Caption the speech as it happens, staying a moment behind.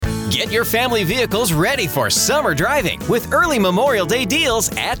Get your family vehicles ready for summer driving with early Memorial Day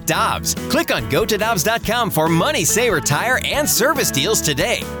deals at Dobbs. Click on gotodobbs.com for money saver tire and service deals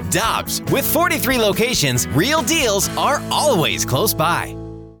today. Dobbs, with 43 locations, real deals are always close by.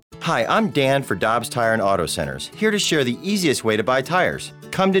 Hi, I'm Dan for Dobbs Tire and Auto Centers, here to share the easiest way to buy tires.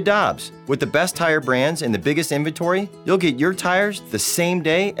 Come to Dobbs. With the best tire brands and the biggest inventory, you'll get your tires the same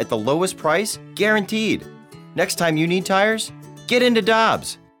day at the lowest price, guaranteed. Next time you need tires, get into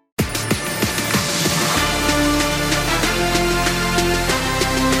Dobbs.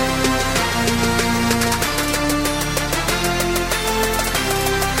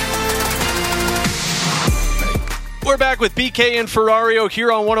 We're back with BK and Ferrario here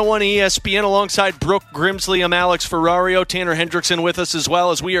on 101 ESPN alongside Brooke Grimsley. I'm Alex Ferrario. Tanner Hendrickson with us as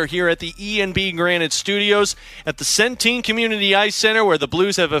well as we are here at the E&B Granite Studios at the Centene Community Ice Center where the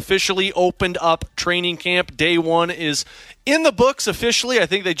Blues have officially opened up training camp. Day one is in the books officially. I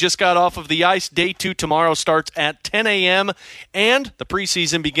think they just got off of the ice. Day two tomorrow starts at 10 a.m. and the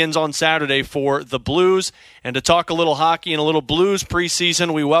preseason begins on Saturday for the Blues. And to talk a little hockey and a little Blues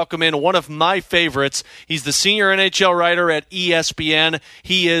preseason, we welcome in one of my favorites. He's the senior NHL writer at ESPN.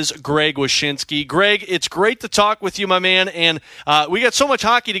 He is Greg Wyshynski. Greg, it's great to talk with you, my man. And we got so much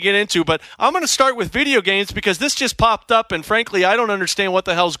hockey to get into, but I'm going to start with video games because this just popped up, and frankly, I don't understand what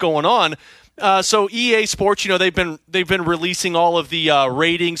the hell's going on. So EA Sports, they've been releasing all of the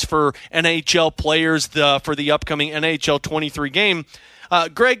ratings for NHL players for the upcoming NHL 23 game.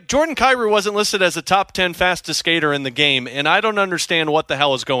 Greg, Jordan Kyrou wasn't listed as a top 10 fastest skater in the game, and I don't understand what the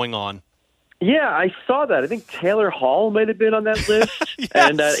hell is going on. Yeah, I saw that. I think Taylor Hall might have been on that list,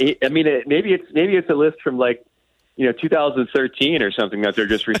 Yes. And maybe it's a list from 2013 or something that they're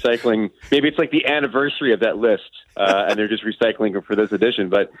just recycling. Maybe it's like the anniversary of that list, and they're just recycling it for this edition.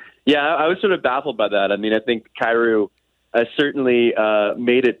 But yeah, I was sort of baffled by that. I mean, I think Kyrou certainly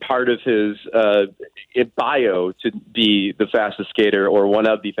made it part of his bio to be the fastest skater or one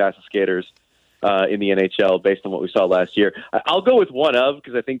of the fastest skaters in the NHL based on what we saw last year. I'll go with one of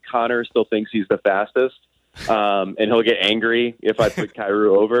because I think Connor still thinks he's the fastest, and he'll get angry if I put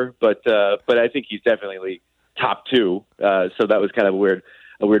Kyrou over. But I think he's definitely top two. So that was kind of a weird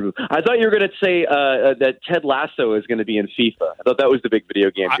move. I thought you were going to say that Ted Lasso is going to be in FIFA. I thought that was the big video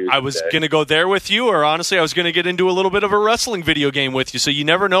game news. I was going to go there with you, or honestly, I was going to get into a little bit of a wrestling video game with you. So you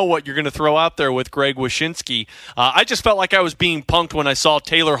never know what you're going to throw out there with Greg Wyshynski. I just felt like I was being punked when I saw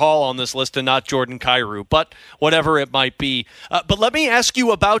Taylor Hall on this list and not Jordan Kyrou, but whatever it might be. But let me ask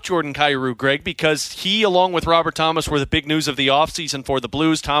you about Jordan Kyrou, Greg, because he, along with Robert Thomas, were the big news of the offseason for the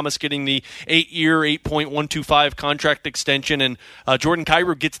Blues. Thomas getting the 8-year, $8.125 contract extension, and Jordan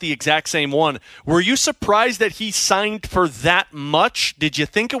Kyrou gets the exact same one. Were you surprised that he signed for that much? Did you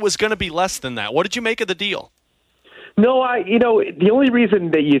think it was going to be less than that? What did you make of the deal? No, the only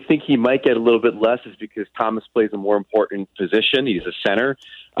reason that you think he might get a little bit less is because Thomas plays a more important position. He's a center.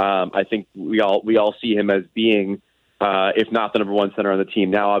 I think we all see him as being, if not the number one center on the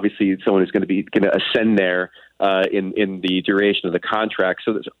team now, obviously someone who's going to ascend there in the duration of the contract.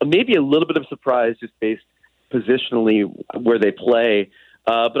 So there's maybe a little bit of surprise just based positionally where they play.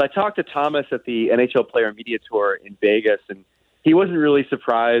 But I talked to Thomas at the NHL Player Media Tour in Vegas, and he wasn't really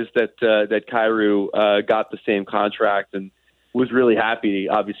surprised that Kyrou got the same contract and was really happy,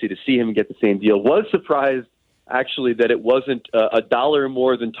 obviously, to see him get the same deal. Was surprised, actually, that it wasn't a dollar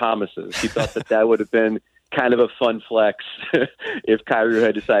more than Thomas's. He thought that would have been kind of a fun flex if Kyrou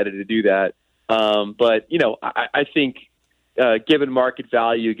had decided to do that. But, I think given market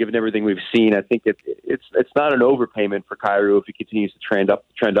value, given everything we've seen, I think it's not an overpayment for Kyrou if he continues to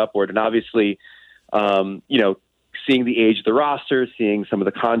trend upward. And obviously, seeing the age of the roster, seeing some of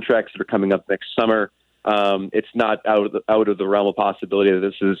the contracts that are coming up next summer, it's not out of the realm of possibility that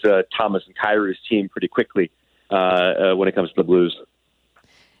this is Thomas and Kyrou's team pretty quickly when it comes to the Blues.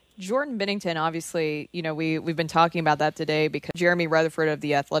 Jordan Binnington, obviously, we've been talking about that today because Jeremy Rutherford of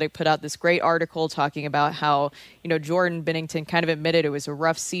The Athletic put out this great article talking about how, Jordan Binnington kind of admitted it was a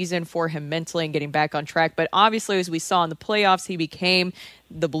rough season for him mentally and getting back on track. But obviously, as we saw in the playoffs, he became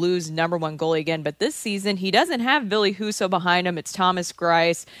the Blues' number one goalie again. But this season, he doesn't have Ville Husso behind him. It's Thomas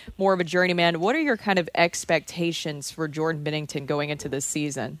Greiss, more of a journeyman. What are your kind of expectations for Jordan Binnington going into this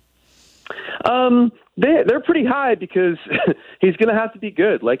season? They're pretty high because he's going to have to be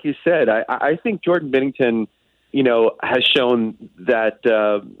good. Like you said, I think Jordan Binnington, has shown that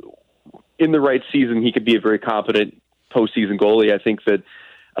in the right season, he could be a very competent postseason goalie. I think that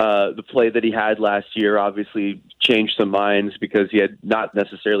the play that he had last year obviously changed some minds because he had not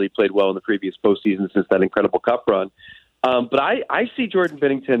necessarily played well in the previous postseason since that incredible cup run. But I see Jordan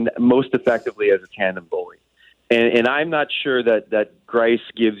Binnington most effectively as a tandem goalie. And I'm not sure that Greiss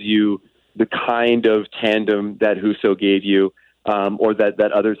gives you the kind of tandem that Husso gave you, or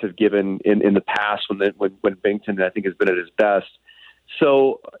that others have given in the past when Binnington, I think, has been at his best.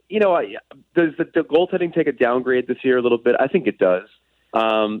 So, does the goaltending take a downgrade this year a little bit? I think it does.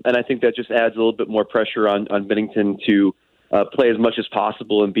 And I think that just adds a little bit more pressure on Binnington to play as much as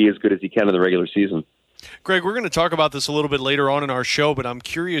possible and be as good as he can in the regular season. Greg, we're going to talk about this a little bit later on in our show, but I'm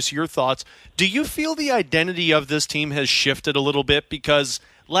curious your thoughts. Do you feel the identity of this team has shifted a little bit? Because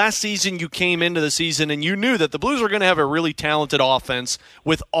last season you came into the season and you knew that the Blues were going to have a really talented offense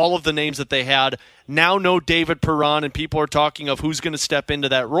with all of the names that they had. Now no David Perron, and people are talking of who's going to step into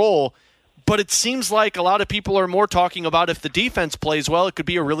that role. But it seems like a lot of people are more talking about if the defense plays well, it could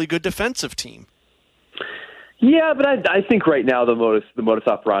be a really good defensive team. Yeah, but I think right now the modus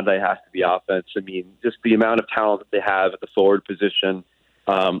operandi has to be offense. I mean, just the amount of talent that they have at the forward position.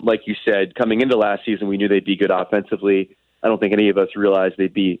 Like you said, coming into last season, we knew they'd be good offensively. I don't think any of us realized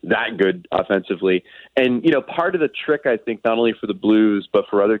they'd be that good offensively. And, part of the trick, I think, not only for the Blues, but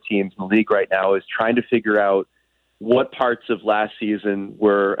for other teams in the league right now is trying to figure out what parts of last season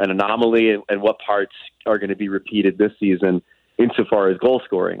were an anomaly and what parts are going to be repeated this season insofar as goal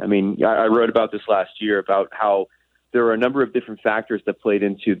scoring. I mean, I wrote about this last year about how there were a number of different factors that played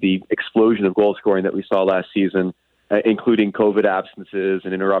into the explosion of goal scoring that we saw last season, including COVID absences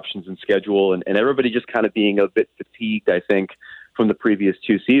and interruptions in schedule, and everybody just kind of being a bit fatigued, I think, from the previous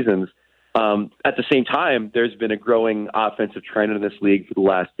two seasons. At the same time, there's been a growing offensive trend in this league for the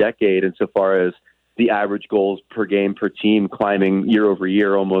last decade insofar as the average goals per game per team climbing year over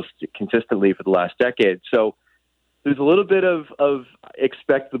year almost consistently for the last decade. So there's a little bit of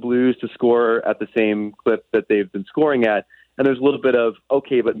expect the Blues to score at the same clip that they've been scoring at. And there's a little bit of,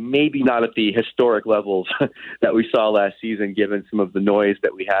 okay, but maybe not at the historic levels that we saw last season, given some of the noise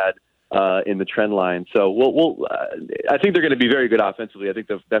that we had in the trend line. So I think they're going to be very good offensively. I think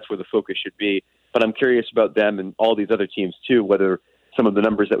that's where the focus should be. But I'm curious about them and all these other teams, too, whether some of the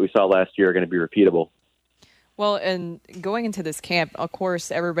numbers that we saw last year are going to be repeatable. Well, and going into this camp, of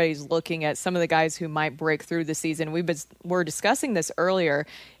course, everybody's looking at some of the guys who might break through the season. We're discussing this earlier.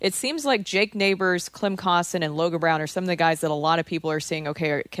 It seems like Jake Neighbors, Klim Kostin, and Logan Brown are some of the guys that a lot of people are saying,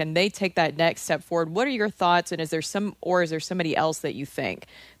 okay, can they take that next step forward? What are your thoughts? And is there somebody else that you think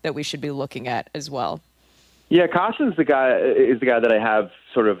that we should be looking at as well? Yeah, Kostin's the guy that I have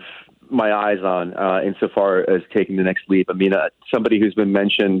sort of my eyes on insofar as taking the next leap. I mean, somebody who's been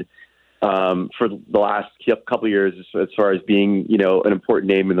mentioned for the last couple of years as far as being, an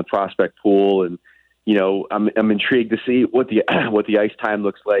important name in the prospect pool. And, I'm intrigued to see what the ice time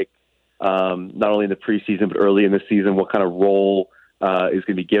looks like, not only in the preseason, but early in the season, what kind of role is going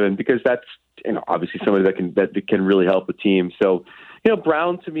to be given, because that's, obviously somebody that can really help the team. So,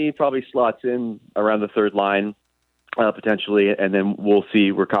 Brown to me probably slots in around the third line, potentially, and then we'll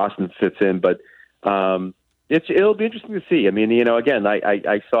see where Kostin fits in. But it'll be interesting to see. I mean, again,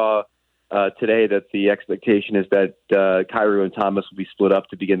 I saw today that the expectation is that Kyrou and Thomas will be split up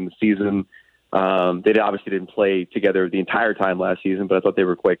to begin the season. They obviously didn't play together the entire time last season, but I thought they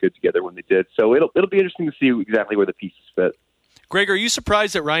were quite good together when they did. So it'll be interesting to see exactly where the pieces fit. Greg, are you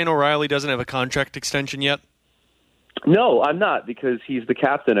surprised that Ryan O'Reilly doesn't have a contract extension yet? No, I'm not, because he's the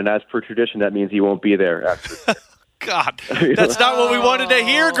captain, and as per tradition, that means he won't be there after. God, that's not what we wanted to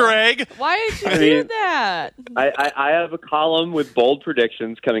hear, Greg. Why did you do that? I have a column with bold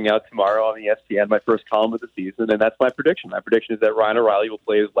predictions coming out tomorrow on ESPN, my first column of the season, and that's my prediction. My prediction is that Ryan O'Reilly will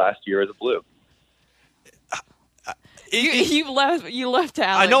play his last year as a Blue. You left Alex.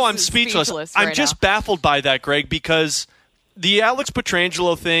 I know, I'm speechless. I'm just baffled by that, Greg, because the Alex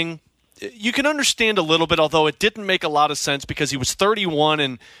Pietrangelo thing, you can understand a little bit, although it didn't make a lot of sense because he was 31,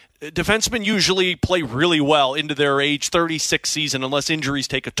 and defensemen usually play really well into their age 36 season unless injuries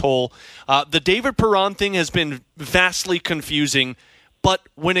take a toll. The David Perron thing has been vastly confusing, but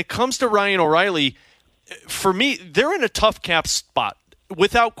when it comes to Ryan O'Reilly, for me, they're in a tough cap spot,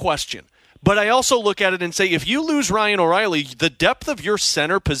 without question. But I also look at it and say, if you lose Ryan O'Reilly, the depth of your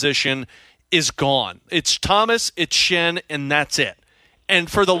center position is gone. It's Thomas, it's Schenn, and that's it. And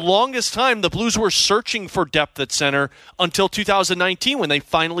for the longest time, the Blues were searching for depth at center until 2019 when they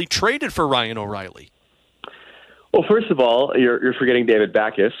finally traded for Ryan O'Reilly. Well, first of all, you're forgetting David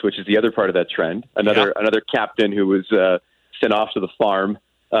Backes, which is the other part of that trend. Another captain who was sent off to the farm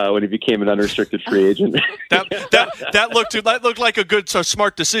when he became an unrestricted free agent. that looked like a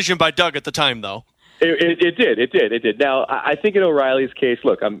smart decision by Doug at the time, though. It did. Now, I think in O'Reilly's case,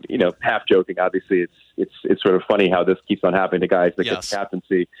 look, I'm half joking. Obviously, it's sort of funny how this keeps on happening to guys that get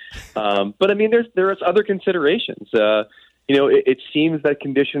captaincy. But I mean, there's other considerations. it seems that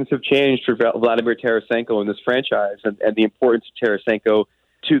conditions have changed for Vladimir Tarasenko in this franchise, and the importance of Tarasenko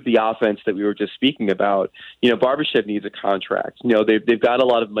to the offense that we were just speaking about. Barbashev needs a contract. They've got a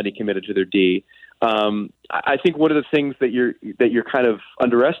lot of money committed to their D. I think one of the things that you're kind of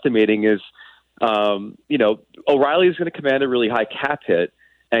underestimating is, O'Reilly is going to command a really high cap hit,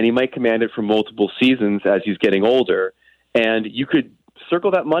 and he might command it for multiple seasons as he's getting older. And you could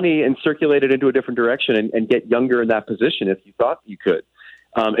circle that money and circulate it into a different direction and get younger in that position if you thought you could.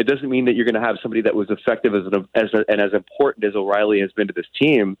 It doesn't mean that you're going to have somebody that was effective and as important as O'Reilly has been to this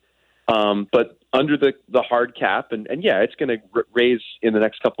team. But under the hard cap, and it's going to raise in the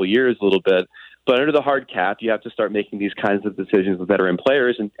next couple of years a little bit, but under the hard cap, you have to start making these kinds of decisions with veteran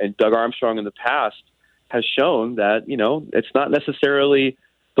players. And Doug Armstrong in the past has shown that, it's not necessarily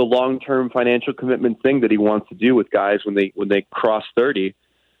the long-term financial commitment thing that he wants to do with guys when they cross 30.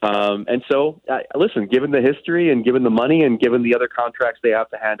 And so, listen, given the history and given the money and given the other contracts they have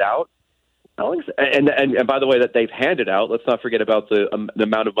to hand out, and by the way, that they've handed out, let's not forget about the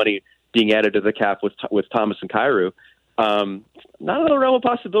amount of money being added to the cap with Thomas and Kyrou. Not in the realm of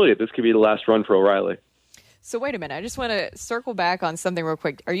possibility that this could be the last run for O'Reilly. So wait a minute. I just want to circle back on something real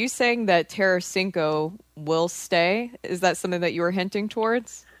quick. Are you saying that Tarasenko will stay? Is that something that you were hinting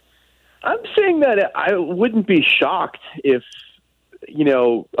towards? I'm saying that I wouldn't be shocked if,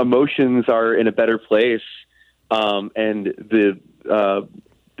 emotions are in a better place, and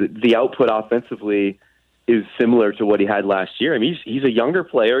the output offensively is similar to what he had last year. I mean, he's a younger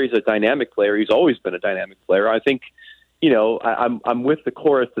player. He's a dynamic player. He's always been a dynamic player. I think, I'm with the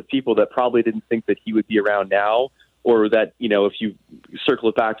chorus of people that probably didn't think that he would be around now, or that, if you circle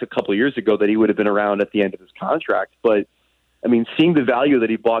it back to a couple of years ago, that he would have been around at the end of his contract. But I mean, seeing the value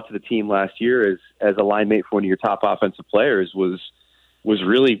that he brought to the team last year as a line mate for one of your top offensive players was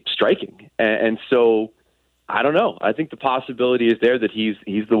really striking. And so I don't know. I think the possibility is there that he's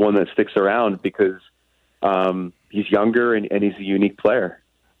the one that sticks around because he's younger and he's a unique player.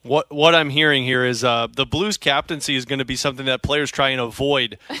 What I'm hearing here is the Blues captaincy is going to be something that players try and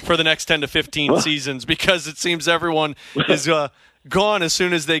avoid for the next 10 to 15 seasons, because it seems everyone is gone as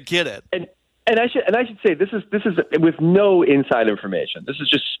soon as they get it. And I should say this is with no inside information. This is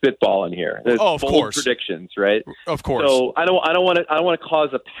just spitballing here. There's of bold course, predictions, right? Of course. So I don't want to cause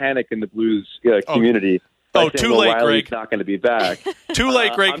a panic in the Blues community. Too late, Greg. Not going to be back. Too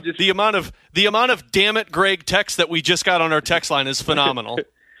late, Greg. The amount of damn it, Greg text that we just got on our text line is phenomenal.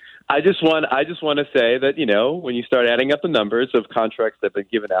 I just want to say that, when you start adding up the numbers of contracts that have been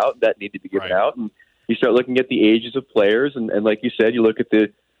given out that need to be given out, and you start looking at the ages of players, and like you said, you look at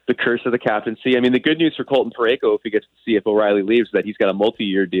the curse of the captaincy. I mean, the good news for Colton Parayko, if he gets to see if O'Reilly leaves, that he's got a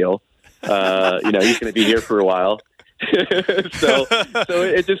multi-year deal. He's going to be here for a while. so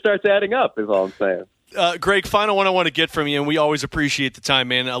it just starts adding up, is all I'm saying. Greg, final one I want to get from you, and we always appreciate the time,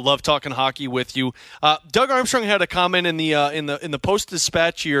 man. I love talking hockey with you. Doug Armstrong had a comment in the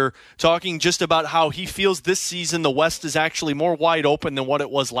Post-Dispatch here, talking just about how he feels this season the West is actually more wide open than what it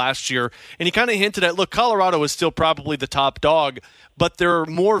was last year, and he kind of hinted at, look, Colorado is still probably the top dog, but they're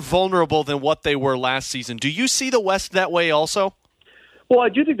more vulnerable than what they were last season. Do you see the West that way also? Well, I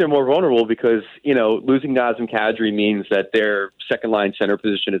do think they're more vulnerable because, losing Nazem Kadri means that their second-line center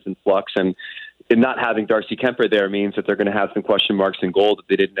position is in flux, and not having Darcy Kemper there means that they're going to have some question marks in goal that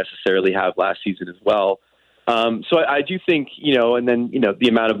they didn't necessarily have last season as well. So I do think, and then, the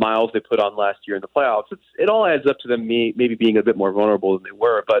amount of miles they put on last year in the playoffs, it all adds up to them maybe being a bit more vulnerable than they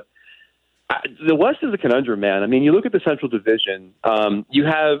were. But the West is a conundrum, man. I mean, you look at the Central Division, you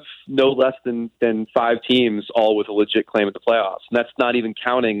have no less than 5 teams all with a legit claim at the playoffs. And that's not even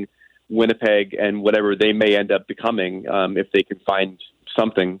counting Winnipeg and whatever they may end up becoming if they can find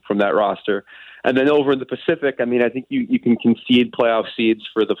something from that roster. And then over in the Pacific, I mean, I think you can concede playoff seeds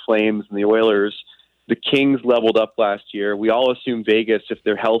for the Flames and the Oilers. The Kings leveled up last year. We all assume Vegas, if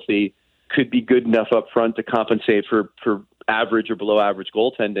they're healthy, could be good enough up front to compensate for average or below average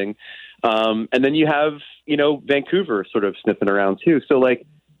goaltending. And then you have, Vancouver sort of sniffing around too. So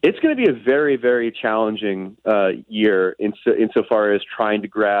it's going to be a very, very challenging year insofar as trying to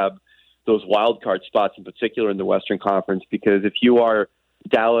grab those wild card spots, in particular in the Western Conference, because if you are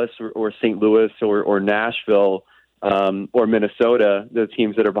Dallas or St. Louis or Nashville or Minnesota, the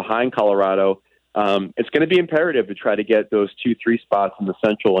teams that are behind Colorado, it's going to be imperative to try to get those 2-3 spots in the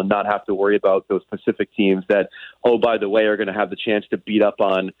Central and not have to worry about those Pacific teams that, oh, by the way, are going to have the chance to beat up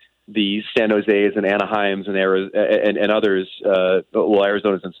on the San Jose's and Anaheims and others,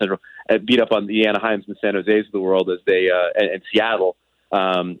 Arizona's and Central, beat up on the Anaheims and San Jose's of the world as they and Seattle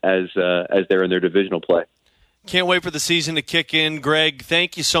as they're in their divisional play. Can't wait for the season to kick in. Greg,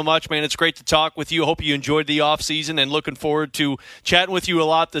 thank you so much, man. It's great to talk with you. Hope you enjoyed the off season and looking forward to chatting with you a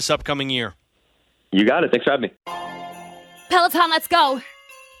lot this upcoming year. You got it. Thanks for having me. Peloton, let's go.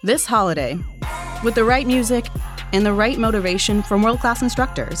 This holiday, with the right music and the right motivation from world-class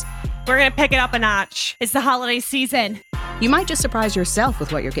instructors, We're going to pick it up a notch. It's the holiday season. you might just surprise yourself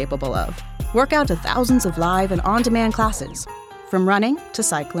with what you're capable of. Work out to thousands of live and on-demand classes, from running to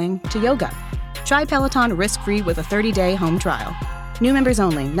cycling to yoga. Try Peloton risk-free with a 30-day home trial. New members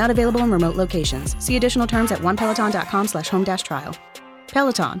only, not available in remote locations. See additional terms at onepeloton.com/home-trial.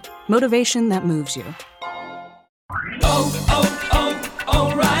 Peloton, motivation that moves you.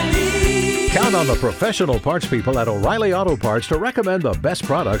 Count on the professional parts people at O'Reilly Auto Parts to recommend the best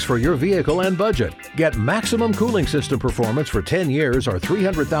products for your vehicle and budget. Get maximum cooling system performance for 10 years or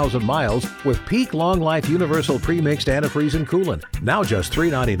 300,000 miles with Peak Long Life Universal Pre-Mixed Antifreeze and Coolant. Now just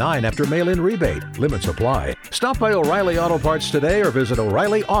 $3.99 after mail-in rebate. Limits apply. Stop by O'Reilly Auto Parts today or visit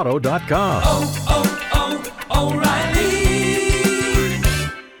O'ReillyAuto.com. O'Reilly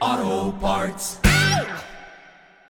Auto Parts.